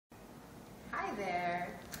there.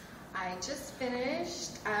 I just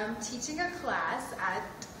finished teaching a class at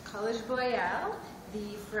Collège Boyal,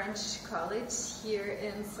 the French college here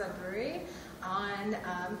in Sudbury, on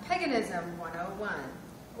Paganism 101,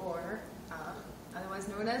 or otherwise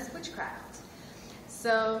known as witchcraft.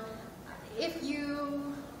 So if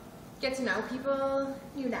you get to know people,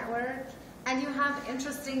 you network, and you have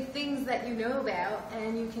interesting things that you know about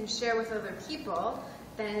and you can share with other people,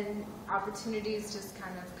 then opportunities just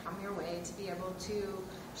kind of come your way to be able to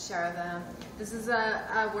share them. This is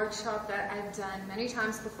a workshop that I've done many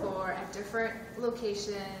times before at different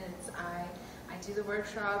locations. I do the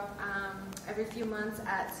workshop every few months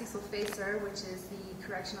at Cecil Facer, which is the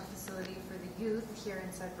correctional facility for the youth here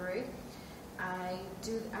in Sudbury.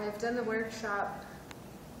 I've done the workshop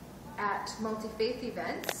at multi-faith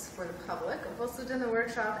events for the public. I've also done the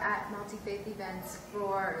workshop at multi-faith events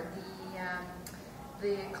for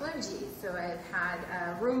the clergy. So I've had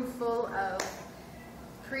a room full of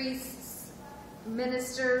priests,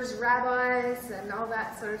 ministers, rabbis, and all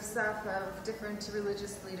that sort of stuff of different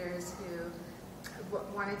religious leaders who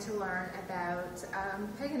wanted to learn about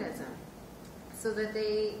paganism so that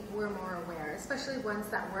they were more aware, especially ones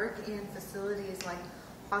that work in facilities like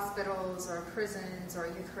hospitals or prisons or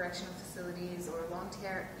youth correctional facilities or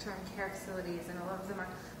long-term care facilities, and a lot of them are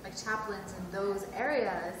like chaplains in those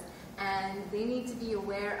areas, and they need to be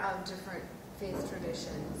aware of different faith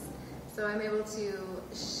traditions. So I'm able to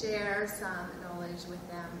share some knowledge with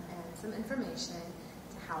them and some information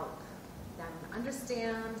to help them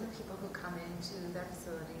understand the people who come into their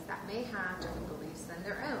facilities that may have different beliefs than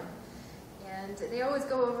their own. And they always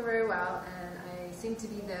go over very well, and I seem to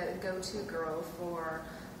be the go-to girl for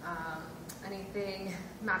anything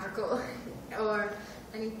magical or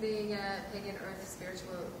anything pagan, earth,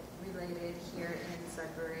 spiritual related here in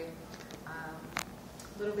Sudbury.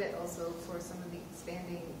 A little bit also for some of the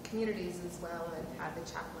expanding communities as well. I've had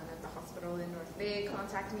the chaplain at the hospital in North Bay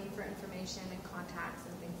contact me for information and contacts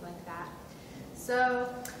and things like that.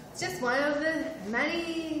 So it's just one of the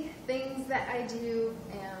many things that I do,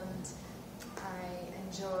 and I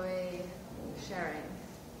enjoy sharing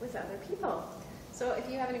with other people. So if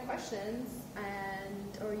you have any questions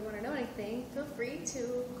or you want to know anything, feel free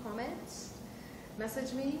to comment,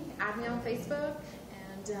 message me, add me on Facebook,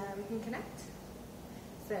 and we can connect.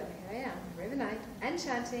 So here I am, Rayvin Nyte,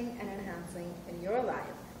 enchanting and enhancing in your life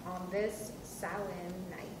on this Samhain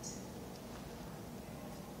night.